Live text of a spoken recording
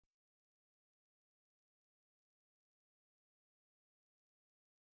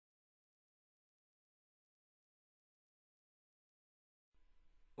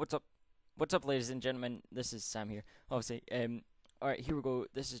What's up? What's up, ladies and gentlemen? This is Sam here. Obviously, all right, here we go.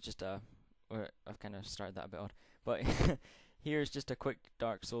 This is just or I've kind of started that a bit odd, but here's just a quick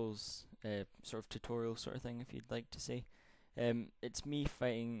Dark Souls sort of tutorial sort of thing, if you'd like to say. It's me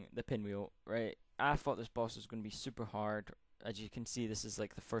fighting the Pinwheel, right? I thought this boss was going to be super hard. As you can see, this is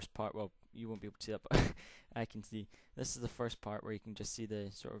like the first part. Well, you won't be able to see that, but I can see. This is the first part where you can just see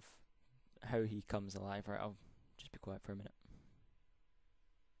the sort of how he comes alive. Right, I'll just be quiet for a minute.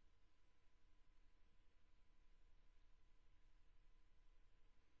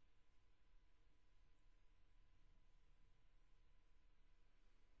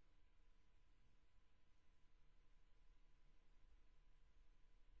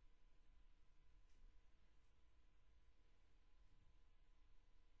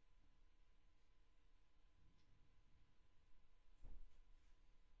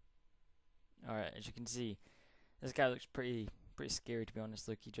 Alright, as you can see, this guy looks pretty scary, to be honest.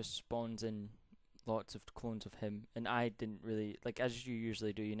 Look, he just spawns in lots of clones of him, and I didn't really like, as you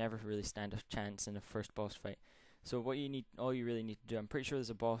usually do. You never really stand a chance in a first boss fight. So all you really need to do. I'm pretty sure there's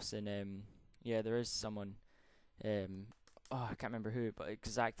a boss in yeah, there is someone oh, I can't remember who, but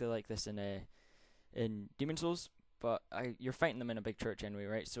exactly like this in Demon Souls. But you're fighting them in a big church anyway,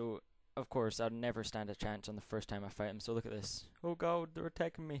 right? So of course I'd never stand a chance on the first time I fight them. So look at this. Oh god, they're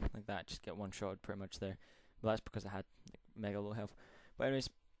attacking me like that. Just get one shot pretty much there. Well, that's because I had like, mega low health. But anyways,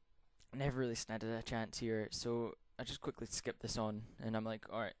 never really stand a chance here. So I just quickly skip this on, and I'm like,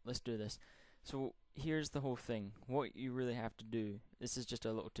 all right, let's do this. So here's the whole thing. What you really have to do. This is just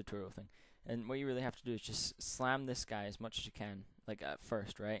a little tutorial thing. And what you really have to do is just slam this guy as much as you can, like at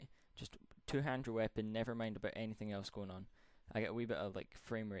first, right? Just two-hand your weapon, never mind about anything else going on. I get a wee bit of like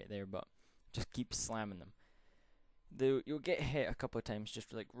frame rate there, but just keep slamming them. You'll get hit a couple of times,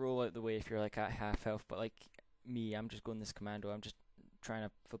 just like roll out the way if you're like at half health, but like me, I'm just going this commando, I'm just trying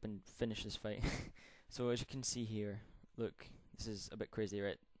to flip and finish this fight. So as you can see here, look, this is a bit crazy,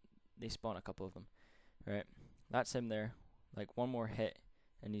 right? They spawn a couple of them, right? That's him there, like one more hit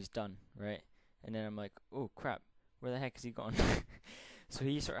and he's done, right? And then I'm like, oh crap, where the heck is he gone? So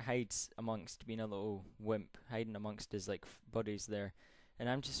he sort of hides amongst, being a little wimp, hiding amongst his like buddies there, and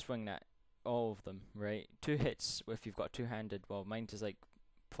I'm just swinging at all of them, right? Two hits if you've got two-handed. Well, mine is like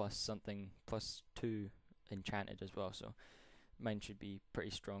plus something, plus two enchanted as well, so mine should be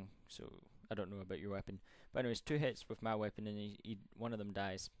pretty strong. So I don't know about your weapon, but anyways, two hits with my weapon, and one of them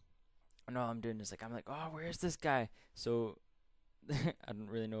dies. And all I'm doing is like, I'm like, oh, where's this guy? So I don't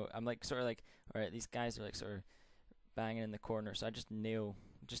really know. I'm like sort of like, all right, these guys are like sort of banging in the corner, so I just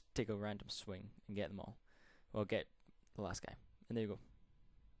take a random swing and get them all. Well, get the last guy, and there you go.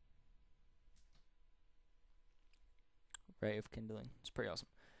 Ray of Kindling. It's pretty awesome.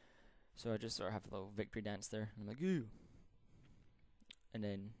 So I just sort of have a little victory dance there. I'm like, ooh, and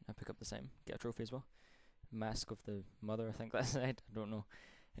then I pick up the same, get a trophy as well. Mask of the Mother, I think that's it. I don't know.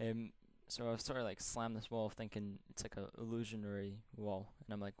 So I've sort of like slammed this wall, thinking it's like a illusionary wall,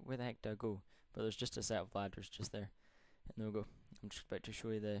 and I'm like, where the heck do I go? But there's just a set of ladders just there. And there we go. I'm just about to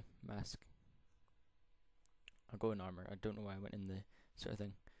show you the mask. I'll go in armor. I don't know why I went in the sort of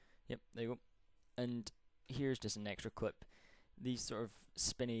thing. Yep, there you go. And here's just an extra clip. These sort of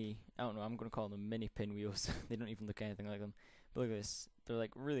spinny, I don't know, I'm going to call them mini pinwheels. They don't even look anything like them. But look at this. They're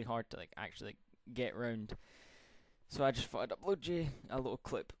like really hard to like actually like, get round. So I just thought I'd upload you a little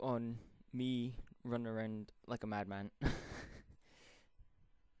clip on me running around like a madman.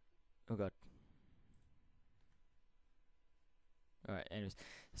 Oh god. Alright, anyways,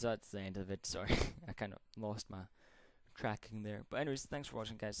 so that's the end of it. Sorry, I kind of lost my tracking there. But anyways, thanks for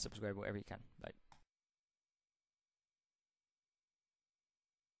watching, guys. Subscribe whatever you can. Bye.